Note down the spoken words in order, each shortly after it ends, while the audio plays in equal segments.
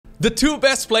The two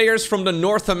best players from the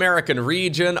North American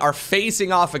region are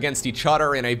facing off against each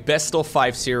other in a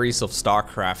best-of-5 series of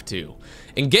StarCraft 2.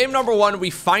 In game number 1, we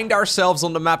find ourselves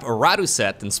on the map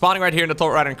CEST, and spawning right here in the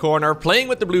top right-hand corner, playing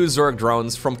with the blue Zerg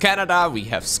drones. From Canada, we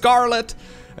have Scarlett,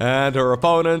 and her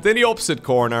opponent in the opposite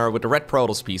corner with the red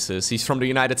Protoss pieces. He's from the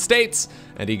United States,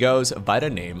 and he goes by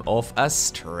the name of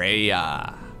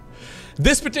Astrea.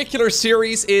 This particular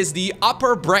series is the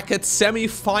upper bracket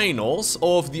semi-finals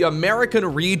of the American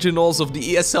regionals of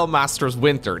the ESL Masters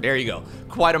Winter. There you go.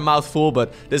 Quite a mouthful,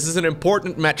 but this is an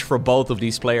important match for both of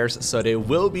these players, so they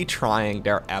will be trying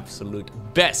their absolute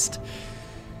best.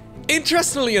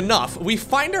 Interestingly enough, we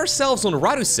find ourselves on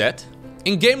CEST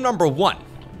in game number 1.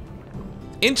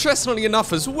 Interestingly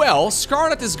enough as well,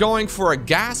 Scarlett is going for a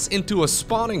gas into a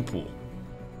spawning pool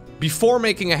before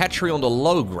making a hatchery on the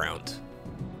low ground.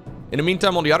 In the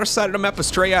meantime, on the other side of the map,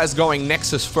 Astrea is going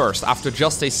Nexus first, after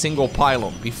just a single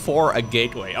pylon, before a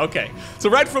gateway. Okay, so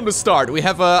right from the start, we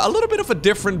have a little bit of a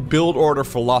different build order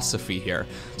philosophy here.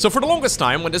 So for the longest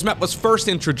time, when this map was first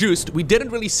introduced, we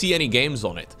didn't really see any games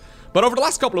on it. But over the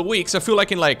last couple of weeks, I feel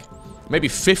like in maybe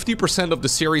 50% of the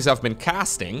series I've been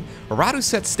casting,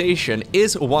 CEST Station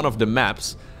is one of the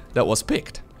maps that was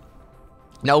picked.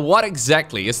 Now, what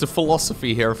exactly is the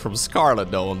philosophy here from Scarlett,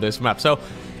 though, on this map? So,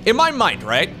 in my mind,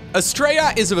 right,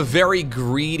 Astrea is a very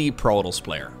greedy Protoss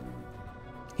player.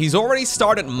 He's already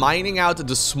started mining out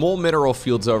the small mineral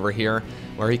fields over here,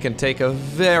 where he can take a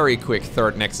very quick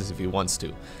third Nexus if he wants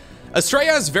to.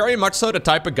 Astrea is very much so the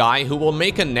type of guy who will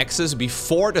make a Nexus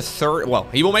before the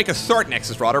he will make a third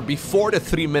Nexus rather before the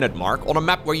 3-minute mark on a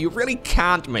map where you really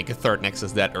can't make a third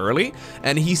Nexus that early,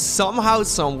 and he somehow,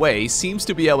 some way seems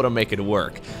to be able to make it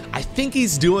work. I think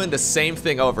he's doing the same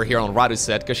thing over here on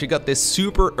CEST because you got this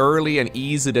super early and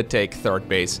easy to take third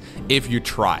base if you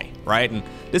try, right? And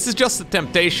this is just a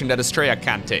temptation that Astrea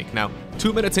can't take. Now,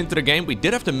 2 minutes into the game, we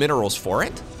did have the minerals for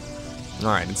it.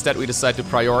 Alright, instead we decide to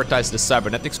prioritize the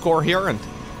cybernetics core here, and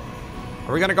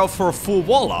are we gonna go for a full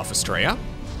wall off, Astrea?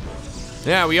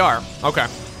 Yeah, we are. Okay.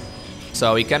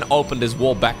 So he can open this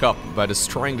wall back up by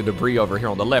destroying the debris over here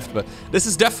on the left, but this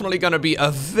is definitely gonna be a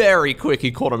very quick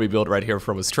economy build right here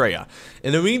from Astrea.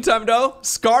 In the meantime, though,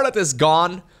 Scarlett is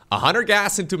gone. 100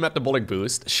 gas into metabolic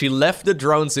boost. She left the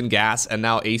drones in gas, and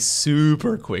now a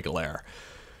super quick lair.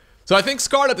 So I think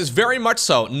Scarlett is very much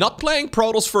so not playing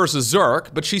Protoss versus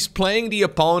Zerg, but she's playing the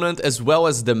opponent as well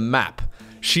as the map.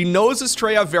 She knows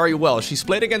Astrea very well. She's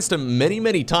played against him many,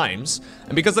 many times.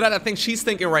 And because of that, I think she's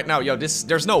thinking right now, yo,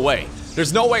 there's no way.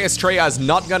 There's no way Astrea is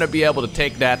not going to be able to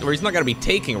take that, or he's not going to be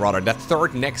taking, rather, that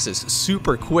third Nexus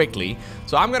super quickly.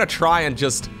 So I'm going to try and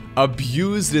just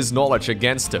abuse this knowledge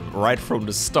against him right from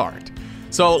the start.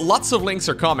 So lots of links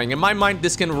are coming. In my mind,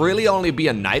 this can really only be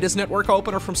a Nidus network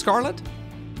opener from Scarlett.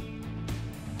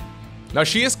 Now,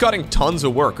 she is cutting tons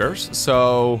of workers,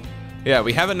 so yeah,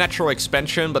 we have a natural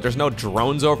expansion, but there's no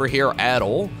drones over here at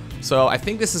all. So I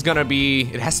think this is gonna be,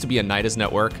 it has to be a Nidus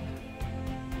network.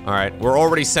 All right, we're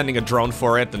already sending a drone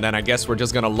for it, and then I guess we're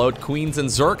just gonna load Queens and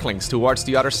Zerglings towards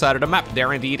the other side of the map.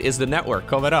 There indeed is the network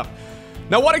coming up.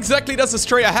 Now, what exactly does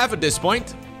Astrea have at this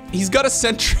point? He's got a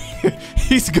sentry.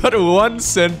 He's got one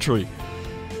sentry.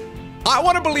 I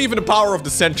want to believe in the power of the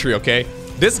sentry, okay?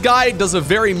 This guy does a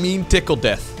very mean tickle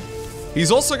death. He's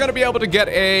also going to be able to get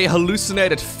a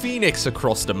hallucinated Phoenix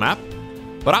across the map.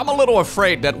 But I'm a little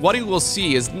afraid that what he will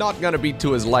see is not going to be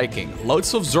to his liking.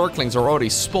 Loads of Zerglings are already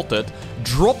spotted.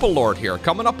 Drop-a-lord here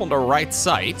coming up on the right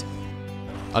side.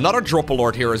 Another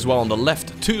Drop-a-lord here as well on the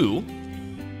left too.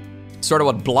 Sort of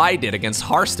what Bly did against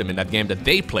Harstem in that game that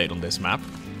they played on this map.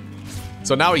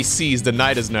 So now he sees the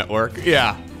Nidus network.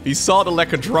 Yeah, he saw the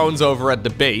lack of drones over at the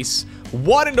base.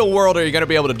 What in the world are you going to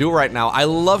be able to do right now? I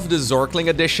love the Zergling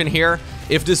edition here.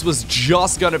 If this was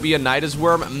just going to be a Nidus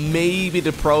Worm, maybe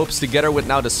the probes together with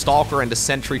now the Stalker and the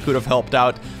Sentry could have helped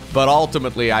out. But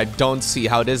ultimately, I don't see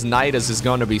how this Nidus is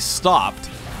going to be stopped.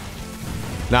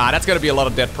 Nah, that's going to be a lot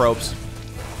of dead probes.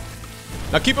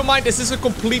 Now keep in mind, this is a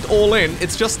complete all-in.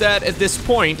 It's just that at this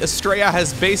point, Astrea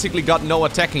has basically got no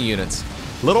attacking units.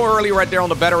 A little early right there on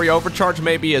the battery overcharge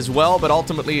maybe as well, but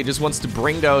ultimately he just wants to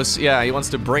bring those, yeah, he wants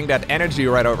to bring that energy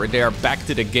right over there back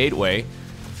to the gateway.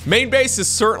 Main base is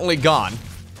certainly gone.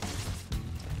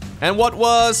 And what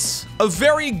was a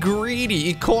very greedy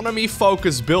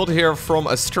economy-focused build here from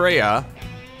Astrea,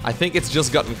 I think it's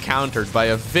just gotten countered by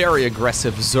a very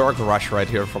aggressive Zerg rush right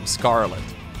here from Scarlett.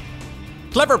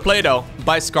 Clever play though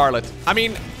by Scarlett. I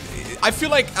mean, I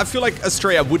feel like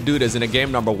Astrea would do this in a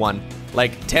game number 1.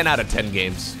 Like 10 out of 10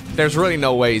 games. There's really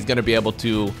no way he's gonna be able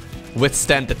to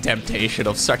withstand the temptation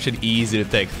of such an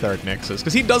easy-to-take third Nexus.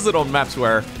 Because he does it on maps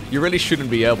where you really shouldn't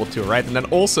be able to, right? And then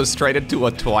also straight into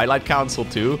a Twilight Council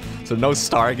too, so no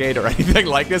Stargate or anything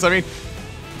like this. I mean,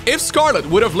 if Scarlett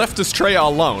would have left Astrea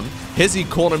alone, his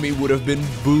economy would have been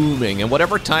booming, and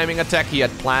whatever timing attack he had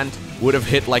planned would have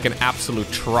hit like an absolute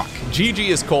truck. GG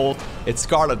is called. It's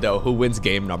Scarlett, though, who wins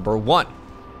game number 1.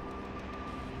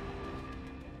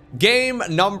 Game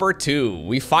number 2.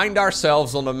 We find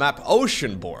ourselves on the map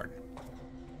Oceanborn.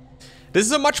 This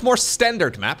is a much more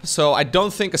standard map, so I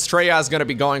don't think Astrea is going to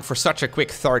be going for such a quick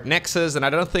third Nexus, and I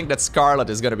don't think that Scarlett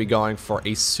is going to be going for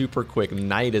a super quick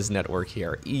Nidus network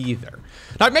here either.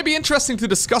 Now, it may be interesting to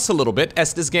discuss a little bit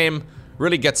as this game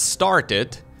really gets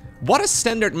started what a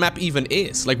standard map even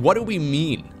is. Like, what do we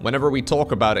mean whenever we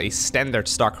talk about a standard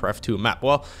StarCraft 2 map?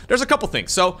 Well, there's a couple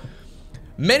things. So,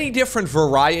 many different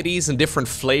varieties and different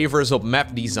flavors of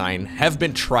map design have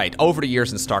been tried over the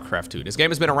years in StarCraft 2. This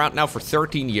game has been around now for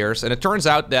 13 years, and it turns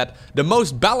out that the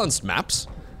most balanced maps,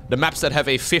 the maps that have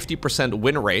a 50%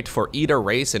 win rate for either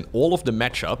race in all of the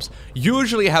matchups,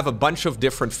 usually have a bunch of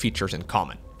different features in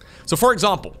common. So for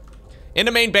example, in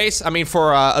the main base, I mean,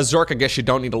 for a Zerg, I guess you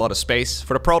don't need a lot of space.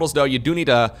 For the Protoss, though, you do need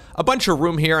a bunch of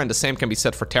room here, and the same can be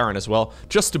said for Terran as well,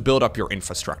 just to build up your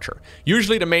infrastructure.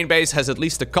 Usually, the main base has at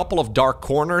least a couple of dark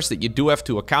corners that you do have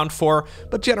to account for,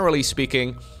 but generally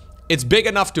speaking, it's big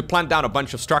enough to plant down a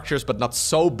bunch of structures, but not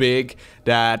so big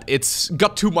that it's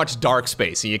got too much dark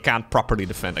space, and you can't properly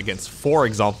defend against, for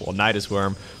example, a Nidus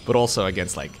Worm, but also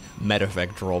against, like,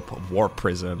 medevac drop, warp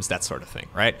prisms, that sort of thing,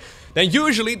 right? Then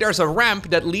usually there's a ramp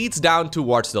that leads down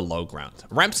towards the low ground.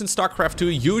 Ramps in StarCraft 2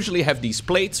 usually have these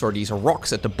plates or these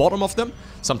rocks at the bottom of them,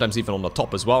 sometimes even on the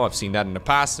top as well. I've seen that in the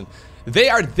past, and they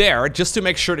are there just to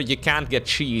make sure that you can't get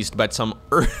cheesed by some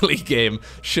early game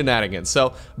shenanigans.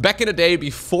 So back in the day,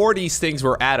 before these things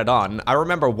were added on, I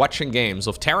remember watching games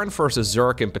of Terran versus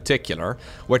Zerg in particular,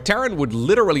 where Terran would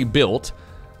literally build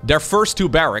their first 2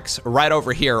 barracks right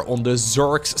over here on the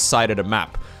Zerg's side of the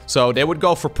map. So they would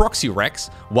go for proxy wrecks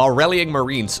while rallying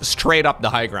Marines straight up the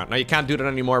high ground. Now, you can't do that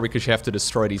anymore because you have to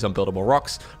destroy these unbuildable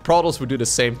rocks. Protoss would do the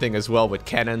same thing as well with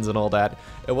cannons and all that.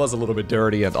 It was a little bit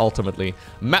dirty, and ultimately,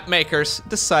 map makers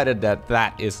decided that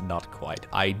that is not quite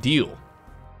ideal.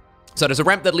 So there's a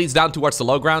ramp that leads down towards the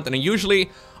low ground, and then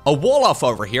usually a wall off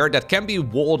over here that can be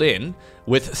walled in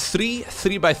with 3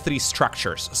 3x3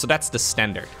 structures. So that's the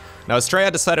standard. Now,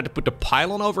 Astrea decided to put the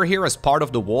pylon over here as part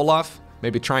of the wall off,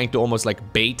 maybe trying to almost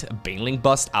like bait a Baneling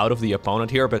bust out of the opponent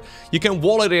here, but you can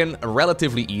wall it in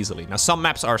relatively easily. Now, some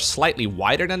maps are slightly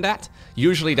wider than that.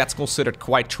 Usually that's considered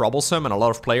quite troublesome, and a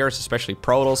lot of players, especially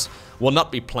Protoss, will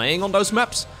not be playing on those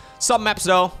maps. Some maps,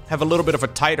 though, have a little bit of a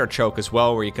tighter choke as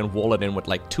well, where you can wall it in with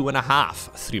like 2.5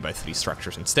 3x3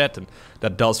 structures instead, and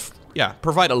that does, yeah,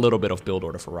 provide a little bit of build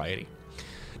order variety.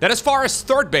 Then as far as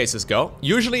third bases go,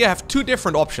 usually you have 2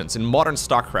 different options in modern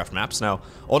StarCraft maps. Now,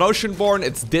 on Oceanborn,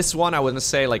 it's this one. I wouldn't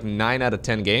say like 9 out of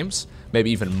 10 games,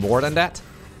 maybe even more than that.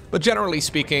 But generally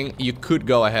speaking, you could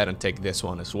go ahead and take this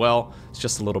one as well. It's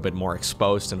just a little bit more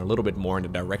exposed and a little bit more in the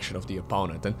direction of the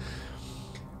opponent. And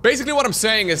basically what I'm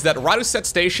saying is that Raduset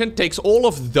Station takes all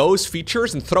of those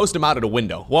features and throws them out of the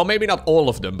window. Well, maybe not all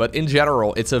of them, but in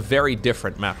general, it's a very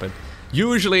different map. And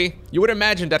usually, you would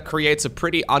imagine that creates a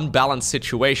pretty unbalanced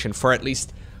situation for at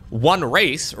least one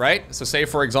race, right? So say,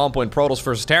 for example, in Protoss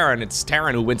versus Terran, it's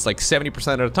Terran who wins like 70%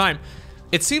 of the time.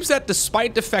 It seems that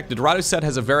despite the fact that Raduset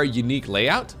has a very unique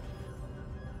layout,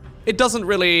 it doesn't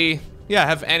really,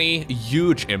 have any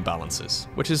huge imbalances,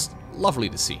 which is lovely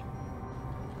to see.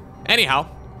 Anyhow,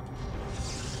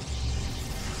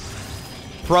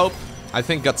 Probe, I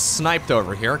think, got sniped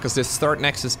over here because this third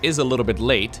Nexus is a little bit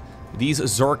late. These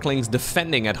Zerglings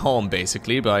defending at home,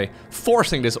 basically, by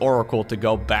forcing this Oracle to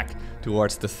go back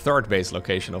towards the third base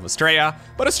location of Astrea.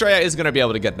 But Astrea is going to be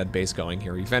able to get that base going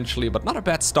here eventually, but not a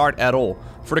bad start at all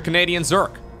for the Canadian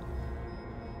Zerg.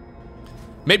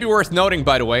 Maybe worth noting,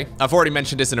 by the way, I've already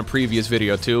mentioned this in a previous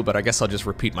video too, but I guess I'll just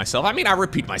repeat myself. I mean, I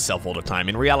repeat myself all the time.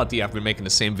 In reality, I've been making the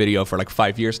same video for like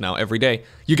 5 years now, every day.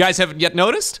 You guys haven't yet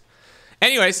noticed?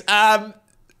 Anyways,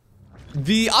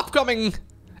 the upcoming...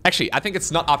 Actually, I think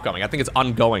it's not upcoming. I think it's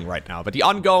ongoing right now. But the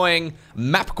ongoing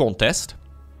map contest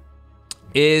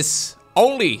is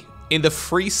only in the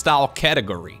freestyle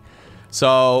category.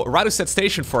 So, Raduset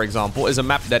Station, for example, is a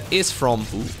map that is from...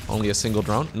 Ooh, only a single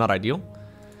drone. Not ideal.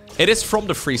 It is from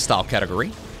the freestyle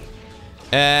category.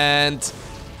 And...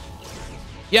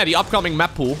 yeah, the upcoming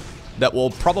map pool that we'll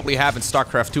probably have in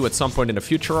StarCraft 2 at some point in the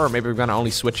future, or maybe we're going to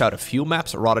only switch out a few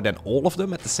maps rather than all of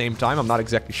them at the same time. I'm not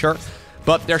exactly sure.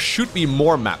 But there should be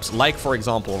more maps, like, for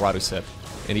example, Raduset,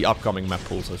 in the upcoming map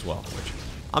pools as well, which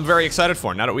I'm very excited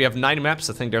for. Now that we have 9 maps,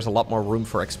 I think there's a lot more room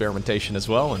for experimentation as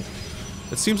well, and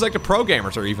it seems like the pro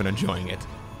gamers are even enjoying it,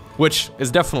 which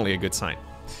is definitely a good sign.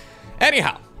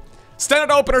 Anyhow,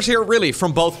 standard openers here really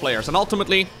from both players, and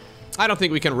ultimately, I don't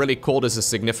think we can really call this a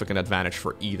significant advantage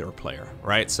for either player,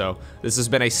 right? So this has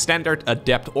been a standard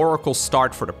Adept Oracle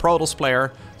start for the Protoss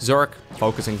player. Zerg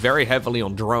focusing very heavily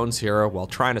on drones here while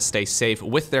trying to stay safe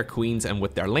with their queens and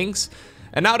with their lings.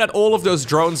 And now that all of those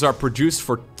drones are produced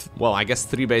for, well, I guess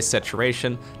 3-base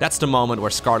saturation, that's the moment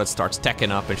where Scarlett starts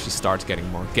teching up and she starts getting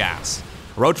more gas.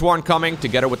 Roach Warren coming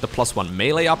together with the +1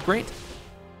 melee upgrade.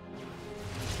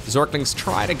 Zerglings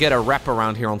try to get a wrap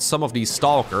around here on some of these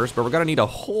Stalkers, but we're gonna need a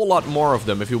whole lot more of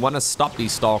them if you want to stop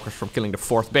these Stalkers from killing the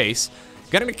 4th base.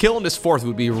 Getting a kill on this 4th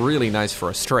would be really nice for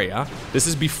Astrea. This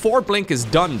is before Blink is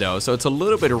done though, so it's a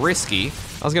little bit risky.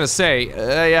 I was gonna say,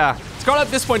 yeah. Scarlett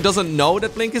at this point doesn't know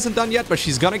that Blink isn't done yet, but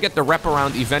she's gonna get the wrap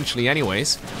around eventually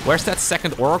anyways. Where's that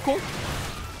second Oracle?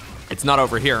 It's not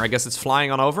over here. I guess it's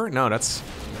flying on over? No, that's...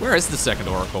 Where is the second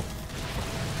Oracle?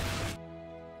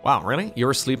 Wow, really? You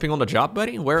were sleeping on the job,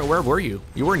 buddy? Where were you?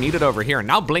 You were needed over here.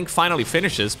 Now Blink finally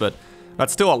finishes, but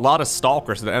that's still a lot of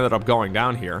Stalkers that ended up going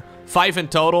down here. 5 in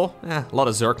total. A lot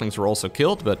of Zerglings were also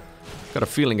killed, but I've got a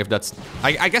feeling if that's...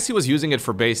 I guess he was using it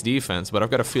for base defense, but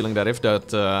I've got a feeling that if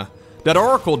that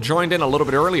Oracle joined in a little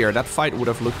bit earlier, that fight would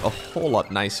have looked a whole lot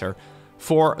nicer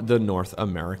for the North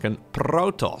American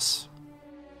Protoss.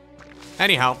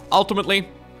 Anyhow, ultimately,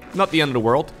 not the end of the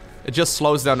world. It just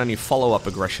slows down any follow-up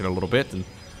aggression a little bit, and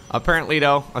apparently,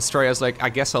 though, Astrea's like, I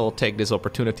guess I'll take this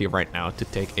opportunity right now to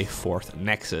take a 4th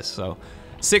Nexus. So,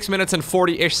 6 minutes and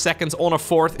 40-ish seconds on a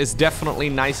 4th is definitely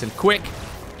nice and quick.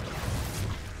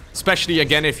 Especially,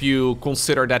 again, if you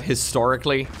consider that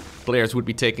historically, players would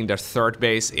be taking their 3rd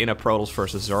base in a Protoss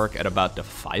versus Zerg at about the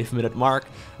 5-minute mark.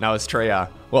 Now, Astrea,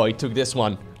 well, he took this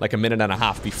one like a minute and a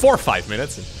half before 5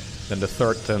 minutes. And then the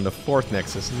 3rd and the 4th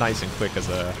Nexus, nice and quick as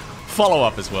a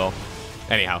follow-up as well.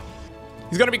 Anyhow.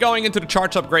 He's going to be going into the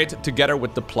charge upgrade together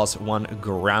with the +1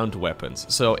 ground weapons.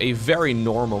 So a very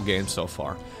normal game so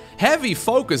far. Heavy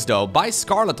focus though by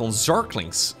Scarlett on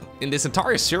Zerglings in this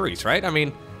entire series, right? I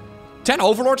mean, 10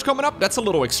 Overlords coming up, that's a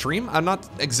little extreme. I'm not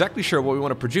exactly sure what we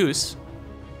want to produce.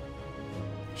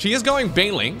 She is going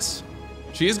Banelings.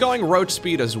 She is going Roach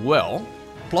Speed as well.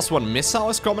 +1 missile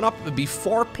is coming up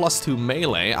before +2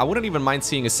 melee. I wouldn't even mind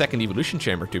seeing a second evolution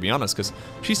chamber, to be honest, because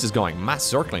she's just going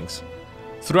mass Zerglings.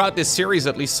 Throughout this series,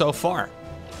 at least so far.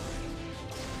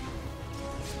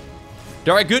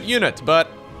 They're a good unit,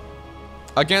 but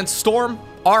against Storm,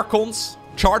 Archons,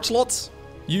 charge slots,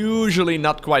 usually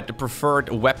not quite the preferred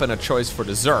weapon of choice for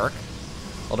the Zerg.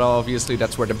 Although, obviously,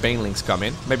 that's where the Banelings come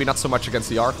in. Maybe not so much against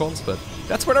the Archons, but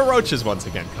that's where the Roaches once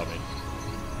again come in.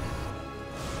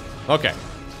 Okay.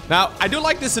 Now, I do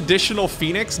like this additional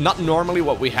Phoenix, not normally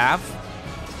what we have.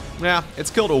 Yeah, it's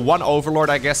killed a 1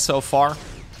 Overlord, I guess, so far.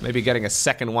 Maybe getting a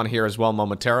second one here as well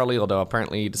momentarily, although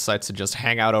apparently he decides to just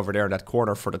hang out over there in that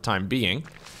corner for the time being.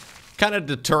 Kind of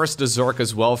deters the Zerg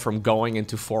as well from going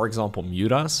into, for example,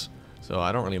 Mutas. So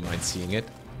I don't really mind seeing it.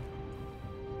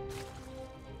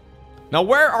 Now,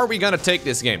 where are we going to take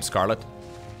this game, Scarlett?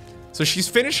 So she's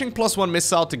finishing +1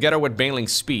 missile together with Baneling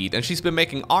Speed, and she's been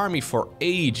making army for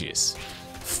ages.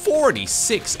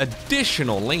 46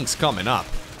 additional links coming up.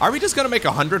 Are we just going to make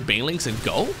 100 Banelings and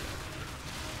go?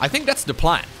 I think that's the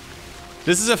plan.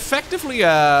 This is effectively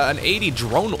an 80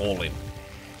 drone all-in,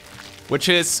 which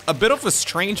is a bit of a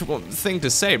strange thing to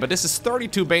say, but this is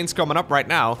 32 Banes coming up right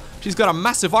now. She's got a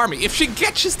massive army. If she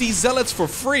catches these Zealots for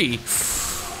free,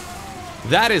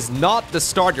 that is not the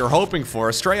start you're hoping for.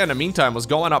 Astrea, in the meantime, was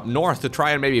going up north to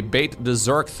try and maybe bait the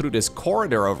Zerg through this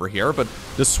corridor over here, but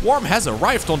the Swarm has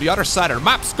arrived on the other side of the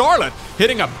map. Scarlett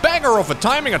hitting a banger of a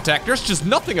timing attack. There's just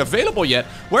nothing available yet.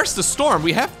 Where's the Storm?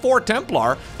 We have 4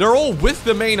 Templar. They're all with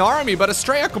the main army, but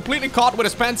Astrea completely caught with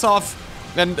his pants off.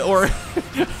 Or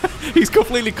he's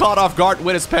completely caught off guard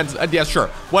with his pants. Yeah, sure.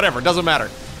 Whatever. Doesn't matter.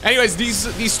 Anyways,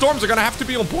 these Storms are going to have to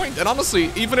be on point. And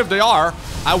honestly, even if they are,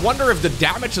 I wonder if the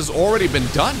damage has already been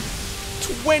done.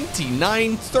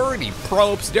 29, 30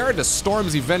 probes. There the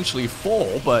Storms eventually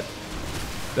fall, but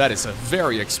that is a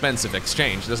very expensive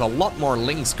exchange. There's a lot more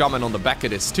links coming on the back of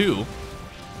this too.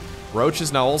 Roach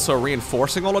is now also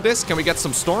reinforcing all of this. Can we get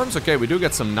some Storms? Okay, we do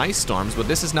get some nice Storms, but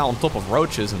this is now on top of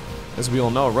Roaches. And as we all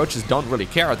know, Roaches don't really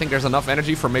care. I think there's enough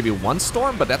energy for maybe 1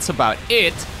 Storm, but that's about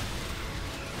it.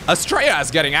 Astrea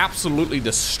is getting absolutely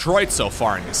destroyed so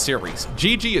far in this series.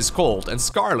 GG is cold, and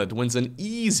Scarlett wins an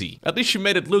easy, at least she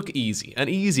made it look easy, an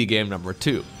easy game number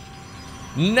 2.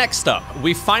 Next up,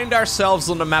 we find ourselves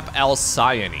on the map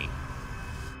Alcyone.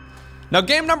 Now,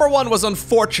 game number 1 was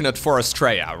unfortunate for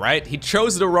Astrea, right? He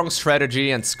chose the wrong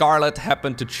strategy and Scarlett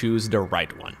happened to choose the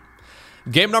right one.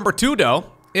 Game number 2,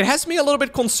 though, it has me a little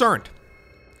bit concerned.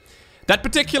 That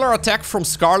particular attack from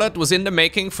Scarlett was in the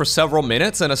making for several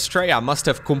minutes, and Astrea must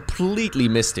have completely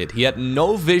missed it. He had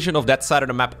no vision of that side of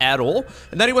the map at all,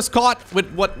 and then he was caught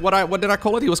with what did I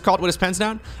call it? He was caught with his pants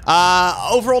down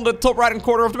over on the top right-hand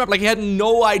corner of the map. Like, he had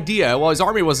no idea. Well, his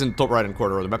army was in the top right-hand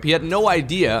corner of the map. He had no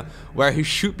idea where he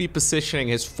should be positioning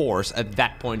his force at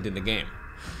that point in the game.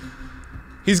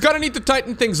 He's gonna need to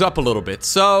tighten things up a little bit.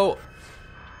 So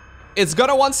it's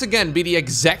gonna once again be the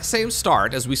exact same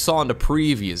start as we saw in the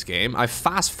previous game. I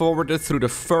fast-forwarded through the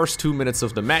first 2 minutes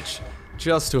of the match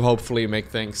just to hopefully make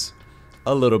things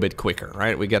a little bit quicker,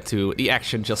 right? We get to the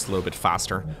action just a little bit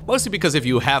faster. Mostly because if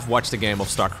you have watched a game of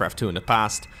StarCraft 2 in the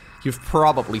past, you've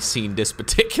probably seen this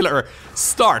particular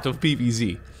start of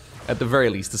PvZ at the very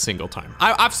least a single time.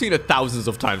 I've seen it thousands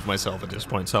of times myself at this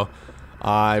point, so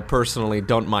I personally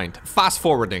don't mind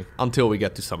fast-forwarding until we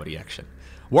get to some of the action.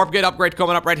 Warp gate upgrade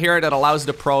coming up right here that allows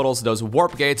the Protoss those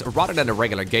warp gates rather than the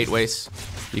regular gateways.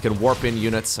 You can warp in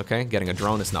units, okay? Getting a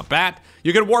drone is not bad.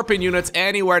 You can warp in units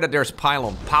anywhere that there's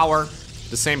pylon power. At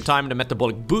the same time, the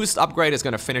metabolic boost upgrade is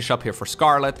going to finish up here for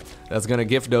Scarlett. That's going to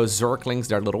give those Zerglings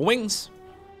their little wings.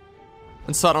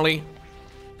 And suddenly,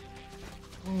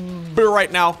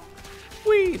 right now,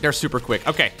 they're super quick.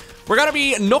 Okay, we're going to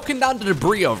be knocking down the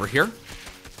debris over here.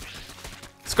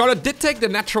 Scarlett did take the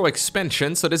natural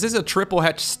expansion, so this is a triple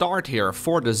hatch start here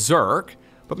for the Zerg.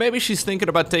 But maybe she's thinking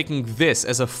about taking this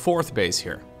as a 4th base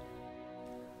here.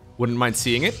 Wouldn't mind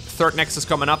seeing it. 3rd Nexus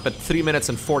coming up at 3 minutes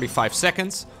and 45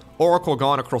 seconds. Oracle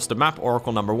gone across the map,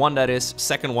 Oracle number 1 that is.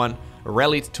 2nd one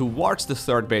rallied towards the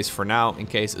 3rd base for now, in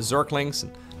case Zerglings,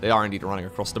 and they are indeed running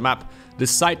across the map,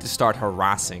 decide to start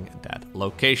harassing that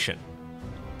location.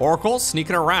 Oracle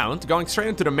sneaking around, going straight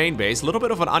into the main base. A little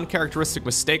bit of an uncharacteristic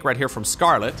mistake right here from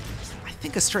Scarlett. I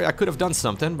think Astrea could have done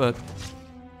something, but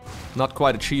not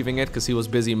quite achieving it because he was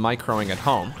busy microing at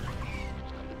home.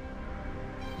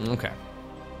 Okay.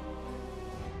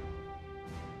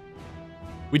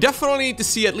 We definitely need to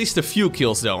see at least a few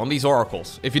kills, though, on these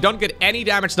Oracles. If you don't get any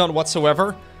damage done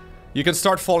whatsoever, you can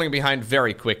start falling behind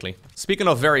very quickly. Speaking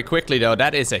of very quickly, though,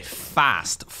 that is a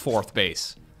fast 4th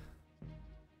base.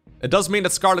 It does mean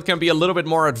that Scarlett can be a little bit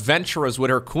more adventurous with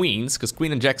her queens, because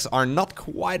queen injects are not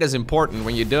quite as important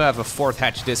when you do have a 4th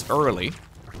hatch this early.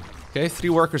 Okay, 3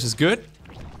 workers is good.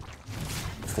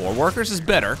 4 workers is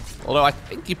better. Although I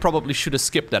think he probably should have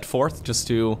skipped that 4th, just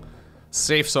to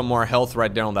save some more health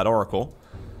right there on that Oracle.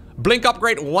 Blink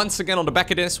upgrade once again on the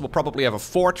back of this. We'll probably have a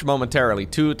forge momentarily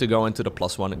too to go into the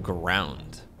 +1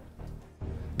 ground.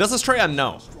 Does Astrea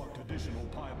know?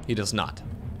 He does not.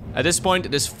 At this point,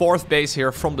 this 4th base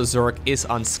here from the Zerg is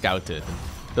unscouted.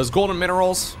 Those golden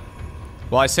minerals,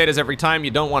 well, I say this every time, you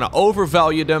don't want to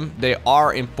overvalue them. They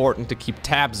are important to keep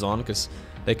tabs on because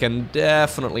they can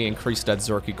definitely increase that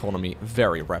Zerg economy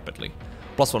very rapidly.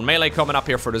 +1 melee coming up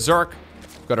here for the Zerg.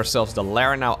 We've got ourselves the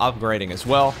Lair now upgrading as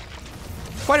well.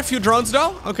 Quite a few drones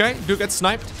though. Okay, do get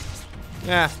sniped.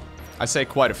 Yeah, I say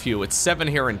quite a few. It's 7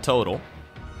 here in total.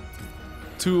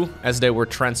 2 as they were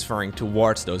transferring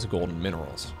towards those golden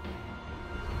minerals.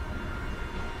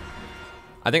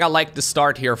 I think I like the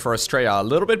start here for Astrea a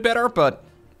little bit better, but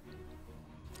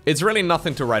it's really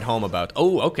nothing to write home about.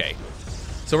 Oh, okay.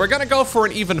 So we're gonna go for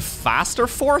an even faster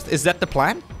 4th? Is that the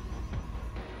plan?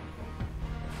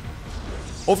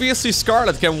 Obviously,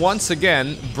 Scarlett can once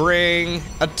again bring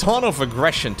a ton of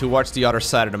aggression towards the other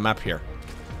side of the map here.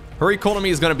 Her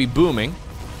economy is gonna be booming.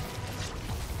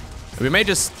 We may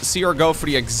just see her go for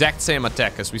the exact same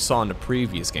attack as we saw in the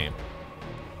previous game.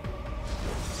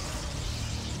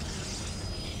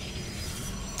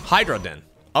 Hydra then.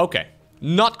 Okay.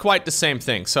 Not quite the same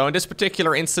thing. So in this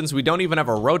particular instance, we don't even have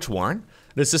a Roach Warren.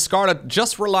 This is Scarlett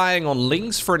just relying on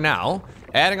Lings for now,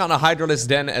 adding on a Hydralisk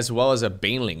Den as well as a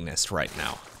Baneling Nest right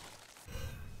now.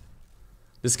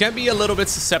 This can be a little bit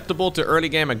susceptible to early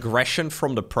game aggression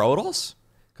from the Protoss,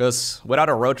 because without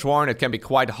a Roach Warren, it can be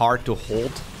quite hard to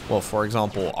hold. Well, for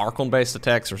example, Archon-based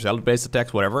attacks or Zealot-based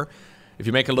attacks, whatever. If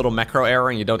you make a little macro error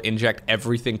and you don't inject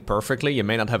everything perfectly, you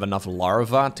may not have enough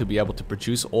larva to be able to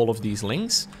produce all of these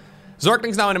Lings.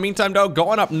 Zerglings now in the meantime though,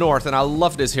 going up north, and I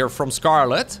love this here from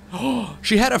Scarlett.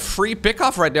 She had a free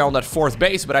pickoff right there on that 4th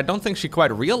base, but I don't think she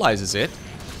quite realizes it.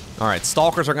 Alright,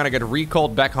 Stalkers are gonna get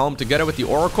recalled back home together with the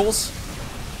Oracles.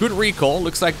 Good recall,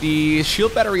 looks like the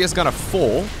shield battery is gonna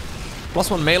fall.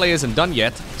 +1 melee isn't done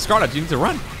yet. Scarlett, you need to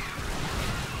run.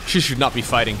 She should not be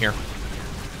fighting here.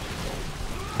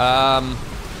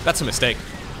 That's a mistake.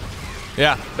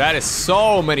 Yeah, that is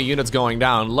so many units going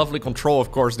down. Lovely control,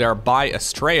 of course, there by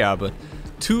Astrea, but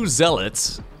 2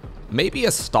 Zealots. Maybe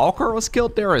a Stalker was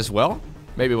killed there as well.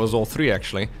 Maybe it was all 3,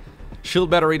 actually. Shield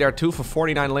battery there, too, for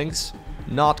 49 links.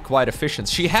 Not quite efficient.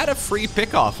 She had a free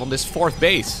pickoff on this 4th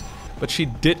base, but she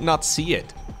did not see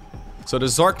it. So the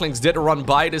Zerglings did run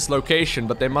by this location,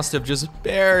 but they must have just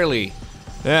barely...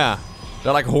 Yeah,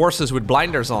 they're like horses with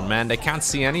blinders on, man. They can't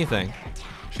see anything.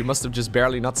 She must have just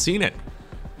barely not seen it.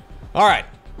 Alright.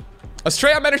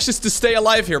 Astrea manages to stay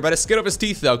alive here by the skin of his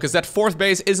teeth, though, because that 4th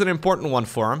base is an important one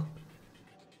for him.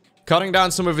 Cutting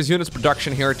down some of his units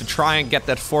production here to try and get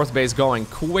that 4th base going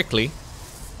quickly.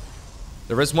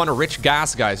 There is one rich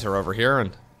gas geyser over here,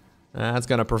 and that's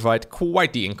going to provide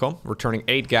quite the income, returning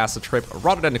 8 gas a trip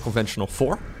rather than the conventional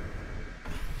 4.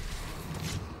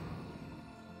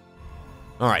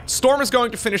 Alright, Storm is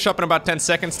going to finish up in about 10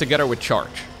 seconds together with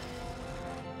Charge.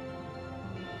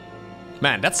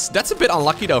 Man, that's a bit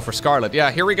unlucky though for Scarlett.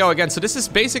 Yeah, here we go again. So this is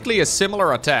basically a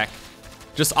similar attack,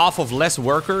 just off of less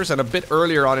workers and a bit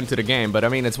earlier on into the game. But I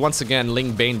mean, it's once again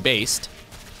Ling Bane based.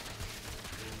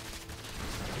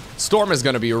 Storm is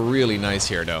gonna be really nice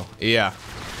here though. Yeah.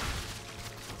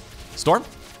 Storm?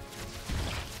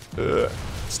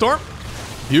 Storm?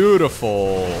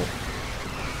 Beautiful.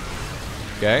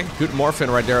 Okay, good morphin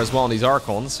right there as well on these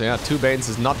Archons. Yeah, 2 Banes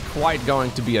is not quite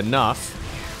going to be enough.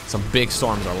 Some big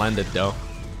storms are landed though.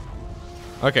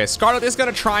 Okay, Scarlett is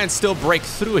gonna try and still break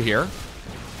through here.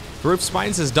 Group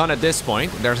Spines is done at this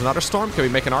point. There's another storm. Can we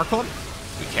make an Archon?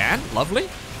 We can. Lovely.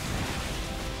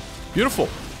 Beautiful.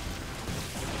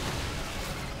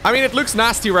 I mean, it looks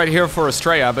nasty right here for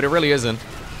Astrea, but it really isn't.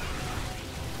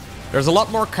 There's a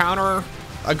lot more counter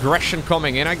aggression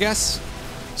coming in, I guess.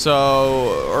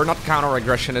 So, or not counter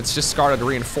aggression, it's just Scarlett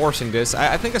reinforcing this.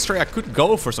 I think Astrea could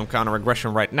go for some counter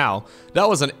aggression right now. That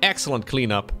was an excellent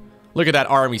cleanup. Look at that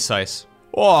army size.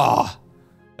 Oh,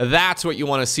 that's what you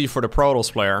want to see for the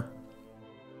Protoss player.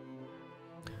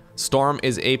 Storm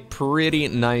is a pretty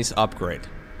nice upgrade.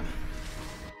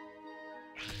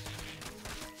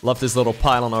 Love this little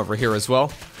pylon over here as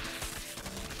well.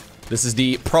 This is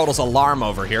the Protoss alarm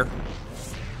over here.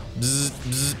 Bzz,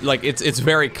 bzz. Like, it's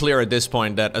very clear at this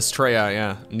point that Astrea,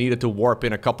 yeah, needed to warp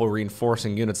in a couple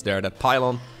reinforcing units there. That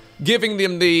pylon, giving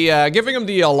him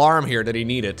the alarm here that he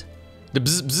needed. The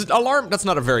bzz, bzz alarm, that's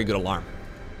not a very good alarm.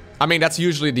 I mean, that's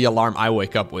usually the alarm I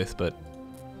wake up with, but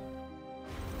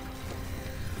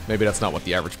maybe that's not what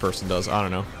the average person does. I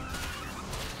don't know.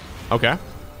 Okay.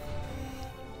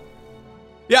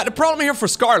 Yeah, the problem here for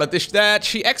Scarlett is that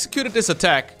she executed this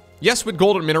attack, yes, with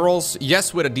golden minerals,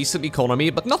 yes, with a decent economy,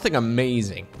 but nothing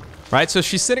amazing, right? So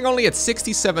she's sitting only at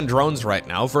 67 drones right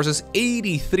now versus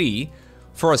 83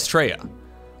 for Astrea.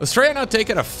 Astrea now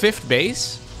taking a 5th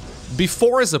base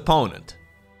before his opponent.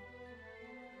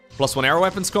 +1 air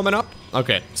weapons coming up.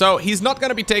 Okay, so he's not going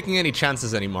to be taking any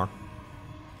chances anymore.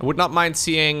 I would not mind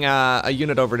seeing a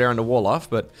unit over there in the Wolof,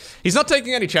 but he's not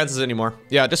taking any chances anymore.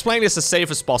 Yeah, just playing this as safe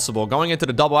as possible. Going into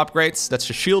the double upgrades, that's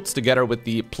the shields together with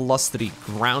the +3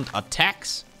 ground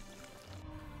attacks.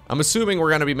 I'm assuming we're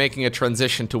going to be making a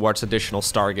transition towards additional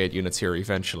Stargate units here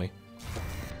eventually.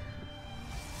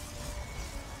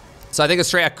 So I think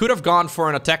Astrea could have gone for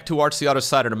an attack towards the other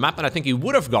side of the map, and I think he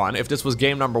would have gone if this was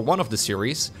game number 1 of the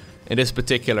series in this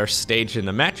particular stage in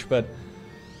the match, but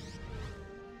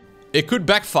it could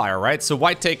backfire, right? So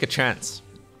why take a chance?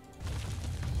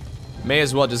 May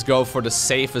as well just go for the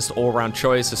safest all-round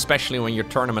choice, especially when your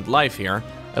tournament life here,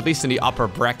 at least in the upper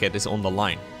bracket, is on the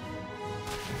line.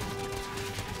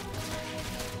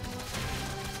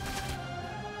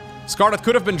 Scarlett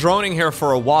could have been droning here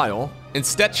for a while.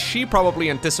 Instead, she probably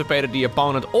anticipated the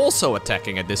opponent also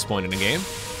attacking at this point in the game.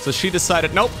 So she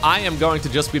decided, nope, I am going to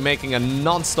just be making a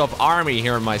non-stop army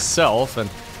here myself, and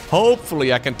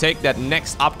hopefully I can take that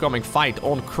next upcoming fight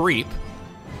on creep.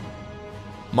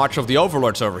 March of the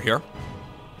Overlords over here.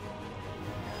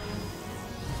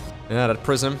 Yeah, that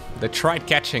prism. They tried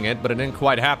catching it, but it didn't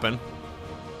quite happen.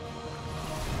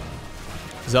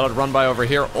 Zealot run by over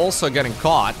here, also getting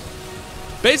caught.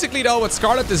 Basically, though, what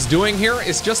Scarlett is doing here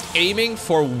is just aiming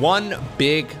for one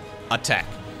big attack,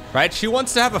 right? She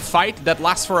wants to have a fight that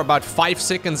lasts for about 5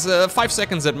 seconds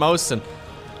at most, and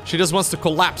she just wants to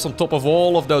collapse on top of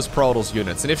all of those Protoss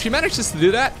units. And if she manages to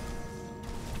do that,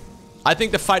 I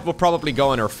think the fight will probably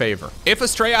go in her favor. If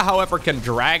Astrea, however, can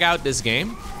drag out this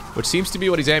game, which seems to be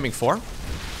what he's aiming for.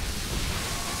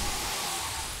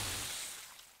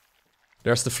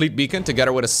 There's the fleet beacon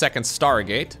together with a second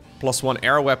Stargate. +1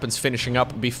 air weapons finishing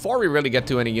up before we really get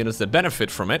to any units that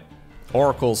benefit from it.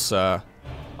 Oracles are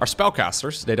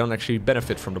spellcasters. They don't actually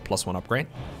benefit from the +1 upgrade.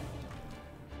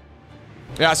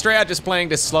 Yeah, Astrea just playing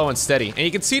this slow and steady. And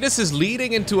you can see this is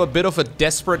leading into a bit of a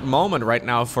desperate moment right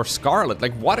now for Scarlett.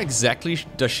 Like, what exactly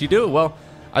does she do? Well,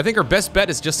 I think her best bet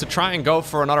is just to try and go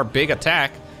for another big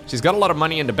attack. She's got a lot of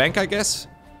money in the bank, I guess.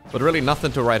 But really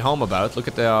nothing to write home about. Look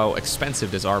at how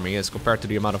expensive this army is compared to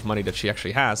the amount of money that she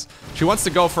actually has. She wants to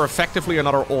go for effectively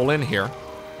another all-in here.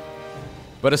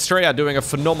 But Astrea doing a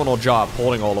phenomenal job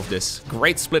holding all of this.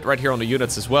 Great split right here on the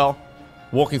units as well.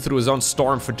 Walking through his own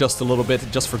storm for just a little bit,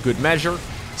 just for good measure.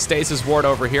 Stasis ward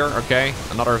over here, okay.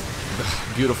 Another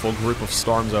beautiful group of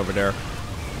storms over there.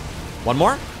 One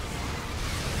more?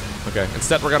 Okay,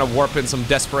 instead we're gonna warp in some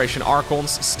Desperation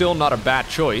Archons. Still not a bad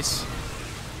choice.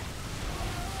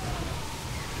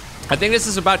 I think this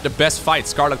is about the best fight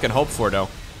Scarlett can hope for, though.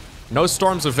 No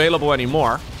storms available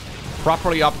anymore.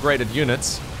 Properly upgraded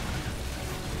units.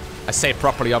 I say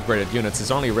properly upgraded units.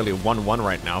 It's only really 1-1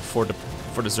 right now for the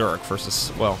Zerg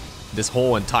versus, well, this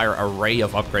whole entire array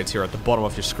of upgrades here at the bottom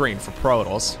of your screen for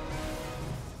Protoss.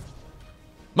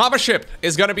 Mama ship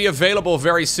is going to be available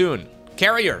very soon.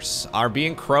 Carriers are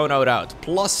being chronoed out.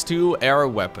 +2 air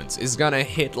weapons is going to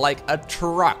hit like a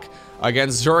truck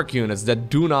against Zerg units that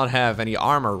do not have any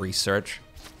armor research.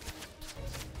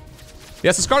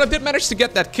 Yeah, so Scarlett did manage to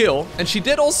get that kill, and she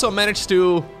did also manage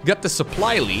to get the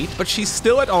supply lead, but she's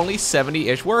still at only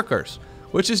 70-ish workers,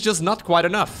 which is just not quite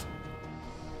enough.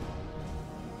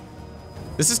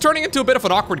 This is turning into a bit of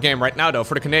an awkward game right now, though,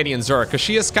 for the Canadian Zerg, because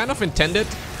she is kind of intended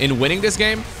in winning this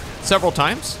game several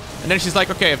times, and then she's like,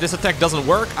 okay, if this attack doesn't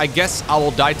work, I guess I will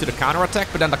die to the counterattack,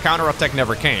 but then the counterattack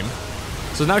never came.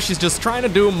 So now she's just trying to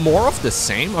do more of the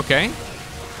same, okay?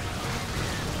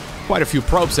 Quite a few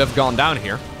probes have gone down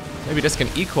here. Maybe this can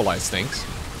equalize things.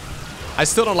 I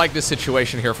still don't like this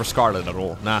situation here for Scarlett at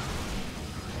all. Nah.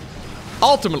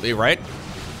 Ultimately, right?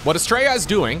 What Astrea is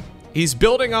doing, he's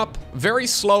building up very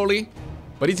slowly,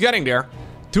 but he's getting there,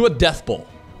 to a death bowl.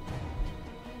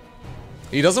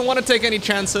 He doesn't want to take any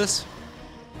chances,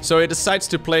 so he decides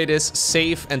to play this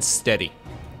safe and steady.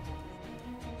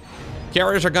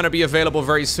 Carriers are going to be available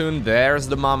very soon. There's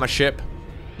the mama ship.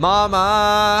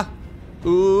 Mama!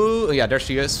 Ooh, yeah, there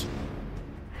she is.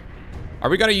 Are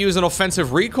we going to use an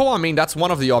offensive recall? I mean, that's one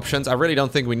of the options. I really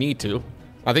don't think we need to.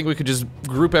 I think we could just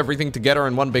group everything together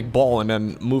in one big ball and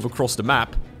then move across the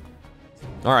map.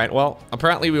 Alright, well,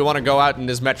 apparently we want to go out in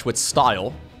this match with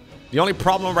style. The only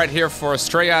problem right here for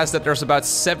Astrea is that there's about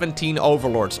 17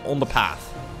 overlords on the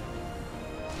path.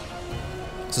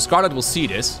 So Scarlett will see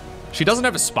this. She doesn't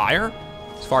have a Spire,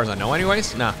 as far as I know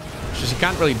anyways. Nah, she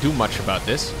can't really do much about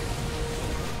this.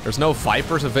 There's no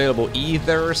Vipers available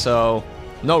either, so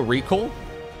no recall.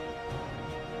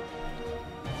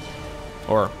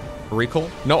 Or recall?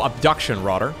 No abduction,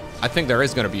 rather. I think there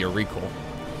is going to be a recall.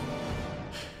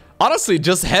 Honestly,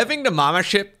 just having the mama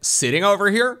ship sitting over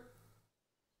here,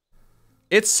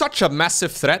 it's such a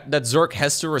massive threat that Zerg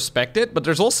has to respect it, but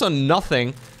there's also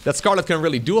nothing that Scarlett can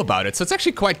really do about it, so it's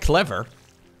actually quite clever.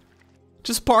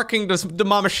 Just parking the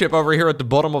mama ship over here at the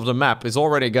bottom of the map is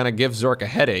already gonna give Zerg a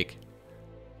headache.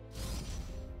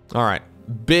 Alright,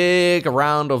 big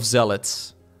round of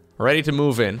zealots, ready to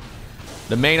move in.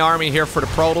 The main army here for the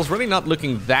Protoss really not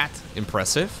looking that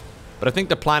impressive. But I think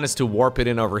the plan is to warp it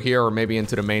in over here or maybe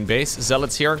into the main base.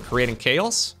 Zealots here, creating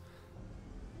chaos.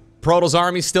 Protoss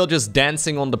army still just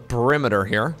dancing on the perimeter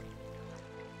here.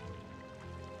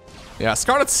 Yeah,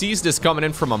 Scarlett sees this coming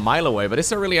in from a mile away, but is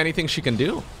there really anything she can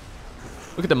do?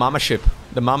 Look at the mama ship.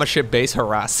 The mama ship base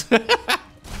harass.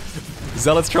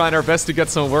 Zealots trying their best to get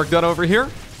some work done over here.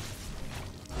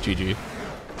 GG.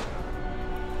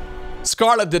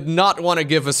 Scarlett did not want to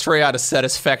give Astrea the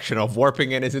satisfaction of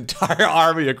warping in his entire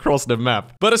army across the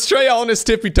map. But Astrea on his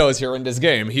tippy toes here in this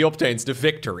game, he obtains the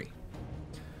victory.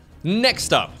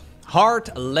 Next up,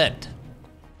 Heart Lead.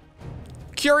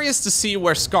 Curious to see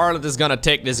where Scarlett is gonna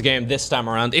take this game this time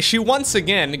around. Is she once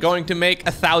again going to make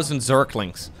 1,000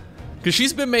 Zerglings? Because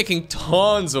she's been making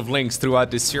tons of links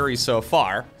throughout this series so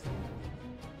far.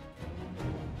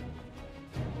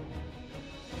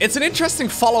 It's an interesting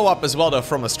follow-up as well, though,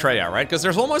 from Astrea, right? Because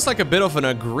there's almost like a bit of an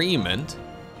agreement.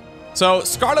 So,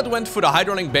 Scarlett went for the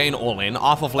Hydroling Bane all-in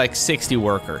off of like 60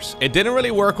 workers. It didn't really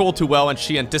work all too well, and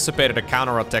she anticipated a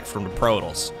counterattack from the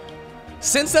Protoss.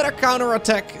 Since that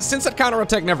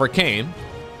counterattack never came,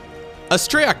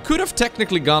 Astrea could have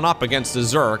technically gone up against the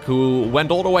Zerg, who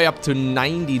went all the way up to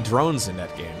 90 drones in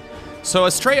that game. So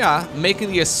Astrea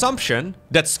making the assumption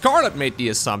that Scarlett made the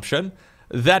assumption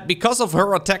that because of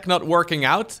her attack not working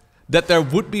out, that there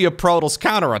would be a Protoss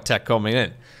counterattack coming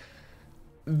in.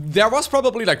 There was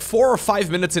probably like 4 or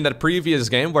 5 minutes in that previous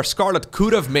game where Scarlett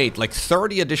could have made like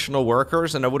 30 additional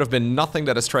workers and there would have been nothing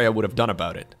that Astrea would have done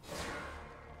about it.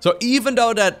 So even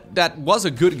though that was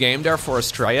a good game there for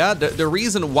Astrea, the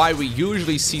reason why we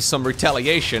usually see some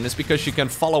retaliation is because you can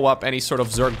follow up any sort of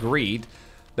Zerg greed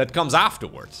that comes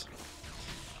afterwards.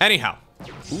 Anyhow,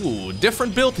 ooh,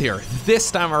 different build here. This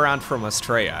time around from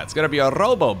Astrea. It's gonna be a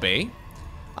Robo Bay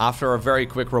after a very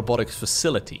quick robotics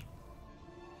facility.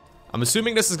 I'm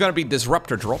assuming this is gonna be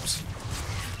disruptor drops.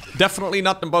 Definitely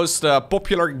not the most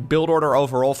popular build order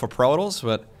overall for Protoss,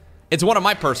 but it's one of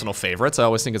my personal favorites. I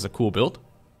always think it's a cool build.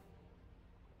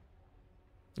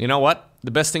 You know what?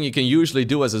 The best thing you can usually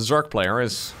do as a Zerg player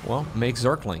is, well, make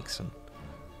Zerglings. And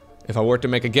if I were to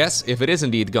make a guess, if it is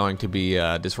indeed going to be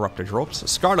disruptor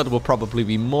drops, Scarlett will probably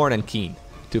be more than keen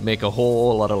to make a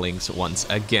whole lot of links once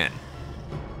again.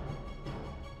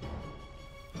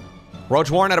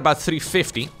 Roach Warren at about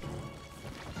 350.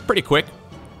 Pretty quick.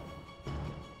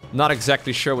 Not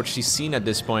exactly sure what she's seen at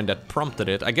this point that prompted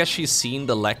it. I guess she's seen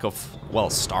the lack of, well,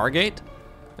 Stargate.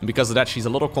 And because of that, she's a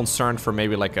little concerned for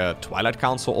maybe like a Twilight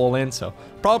Council all-in. So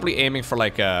probably aiming for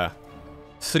like a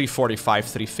 345,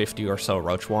 350 or so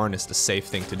Roach Warren is the safe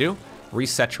thing to do.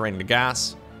 Resaturating the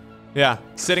gas. Yeah,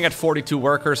 sitting at 42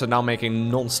 workers and now making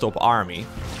non-stop army.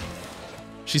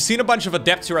 She's seen a bunch of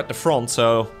adepts here at the front,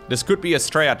 so this could be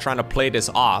Astrea trying to play this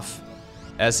off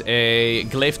as a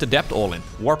Glaive Adept all-in.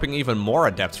 Warping even more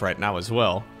adepts right now as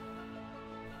well.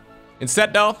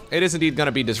 Instead though, it is indeed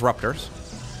gonna be disruptors.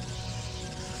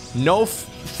 No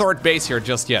third base here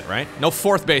just yet, right? No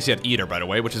fourth base yet either, by the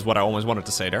way, which is what I always wanted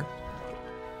to say there.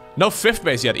 No fifth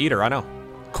base yet either, I know.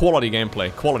 Quality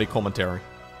gameplay, quality commentary.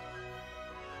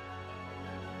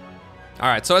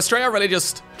 Alright, so Astrea really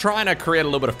just trying to create a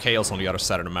little bit of chaos on the other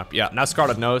side of the map. Yeah, now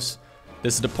Scarlett knows.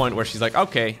 This is the point where she's like,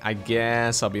 okay, I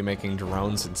guess I'll be making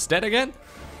drones instead again.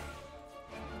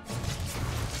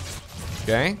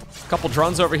 Okay, a couple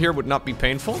drones over here would not be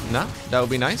painful. No, that would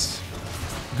be nice.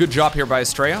 Good job here by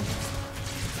Astrea.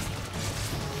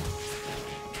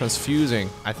 Transfusing,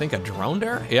 I think, a drone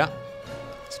there? Yeah.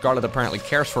 Scarlett apparently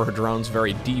cares for her drones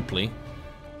very deeply.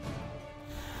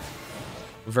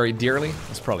 Very dearly.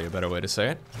 That's probably a better way to say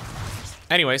it.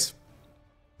 Anyways.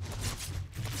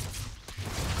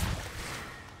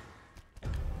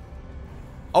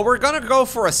 Oh, we're gonna go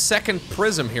for a second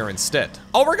prism here instead.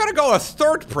 Oh, we're gonna go a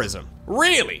third prism.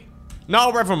 Really?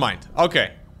 No, never mind.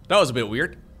 Okay. That was a bit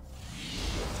weird.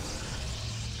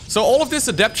 So all of this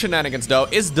adept shenanigans, though,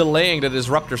 is delaying the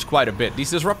disruptors quite a bit.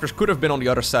 These disruptors could have been on the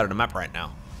other side of the map right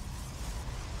now.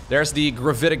 There's the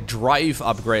gravitic drive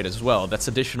upgrade as well. That's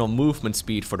additional movement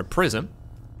speed for the prism.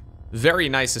 Very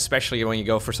nice, especially when you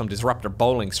go for some disruptor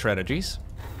bowling strategies.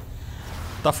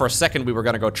 Thought for a second we were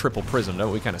gonna go triple prism, that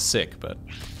would be kind of sick, but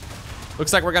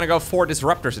looks like we're gonna go 4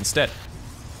 disruptors instead.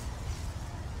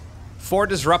 4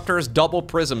 disruptors, double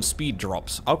prism speed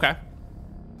drops. Okay.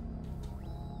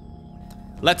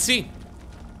 Let's see.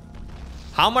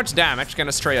 How much damage can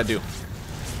Astrea do?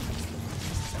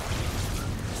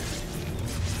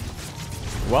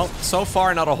 Well, so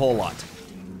far not a whole lot.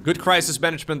 Good crisis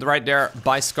management right there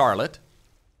by Scarlett.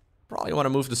 Probably want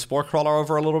to move the Spore Crawler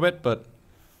over a little bit, but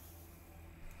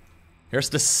here's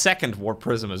the second Warp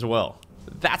Prism as well.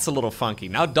 That's a little funky.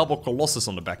 Now double Colossus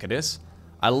on the back of this.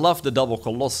 I love the double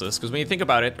Colossus, because when you think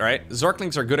about it, right?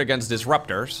 Zerglings are good against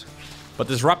Disruptors, but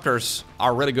Disruptors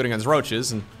are really good against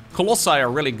Roaches, and Colossi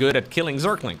are really good at killing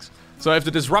Zerglings. So if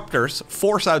the Disruptors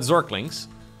force out Zerglings,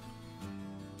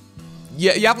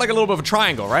 you have like a little bit of a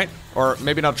triangle, right? Or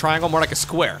maybe not a triangle, more like a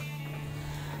square.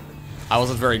 I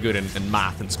wasn't very good in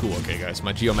math in school, okay guys?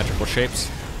 My geometrical shapes.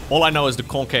 All I know is the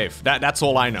concave. That's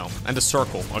all I know. And the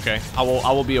circle, okay? I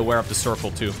will be aware of the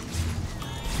circle too.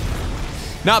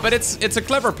 No, but it's a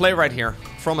clever play right here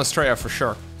from Astrea for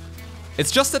sure.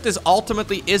 It's just that this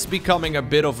ultimately is becoming a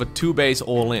bit of a 2-base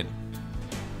all-in.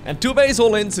 And 2-base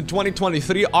all-ins in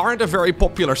 2023 aren't a very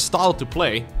popular style to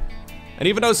play. And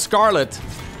even though Scarlett,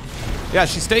 yeah,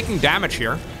 she's taking damage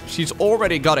here, she's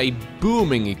already got a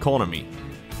booming economy.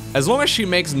 As long as she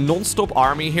makes non-stop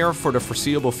army here for the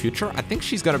foreseeable future, I think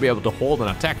she's gonna be able to hold an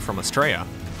attack from Astrea.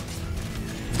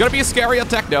 It's gonna be a scary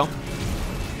attack though.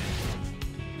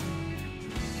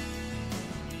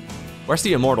 Where's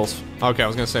the Immortals? Okay, I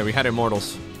was gonna say, we had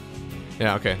Immortals.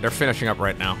 Yeah, okay, they're finishing up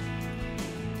right now.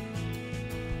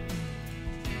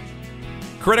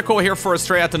 Critical here for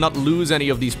Astrea to not lose any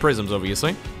of these prisms,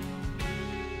 obviously.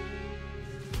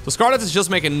 So Scarlett is just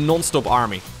making non-stop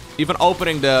army. Even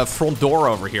opening the front door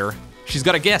over here. She's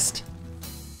got a guest.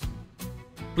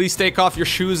 Please take off your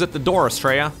shoes at the door,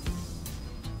 Astrea.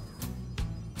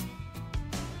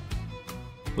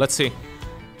 Let's see.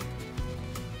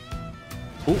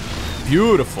 Ooh,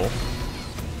 beautiful.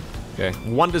 Okay,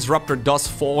 1 disruptor does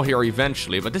fall here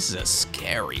eventually, but this is a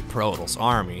scary Protoss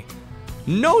army.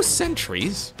 No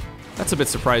sentries. That's a bit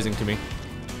surprising to me.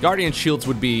 Guardian shields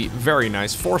would be very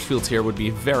nice. Force fields here would be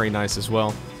very nice as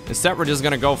well. Instead, we're just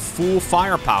gonna go full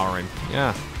firepower and,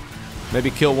 yeah, maybe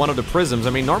kill one of the prisms. I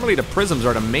mean, normally the prisms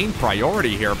are the main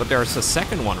priority here, but there's a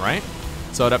second one, right?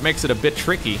 So that makes it a bit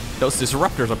tricky. Those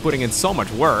disruptors are putting in so much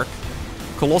work.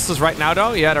 Colossus right now,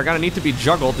 though, yeah, they're gonna need to be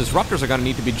juggled. Disruptors are gonna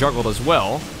need to be juggled as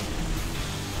well.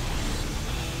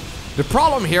 The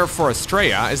problem here for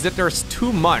Astrea is that there's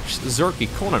too much Zerg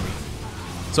economy.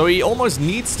 So he almost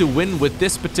needs to win with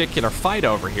this particular fight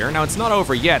over here. Now, it's not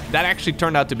over yet. That actually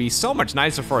turned out to be so much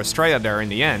nicer for Astrea there in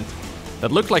the end.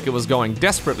 That looked like it was going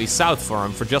desperately south for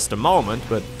him for just a moment,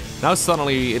 but now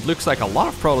suddenly it looks like a lot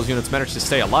of Protoss units managed to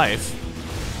stay alive.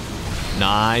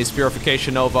 Nice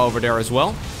Purification Nova over there as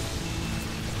well.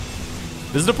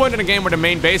 This is the point in the game where the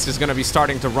main base is going to be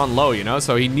starting to run low, you know?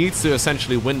 So he needs to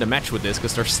essentially win the match with this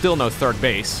because there's still no third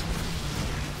base.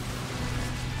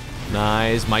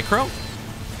 Nice micro.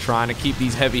 Trying to keep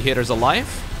these heavy hitters alive.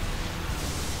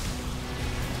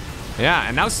 Yeah,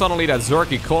 and now suddenly that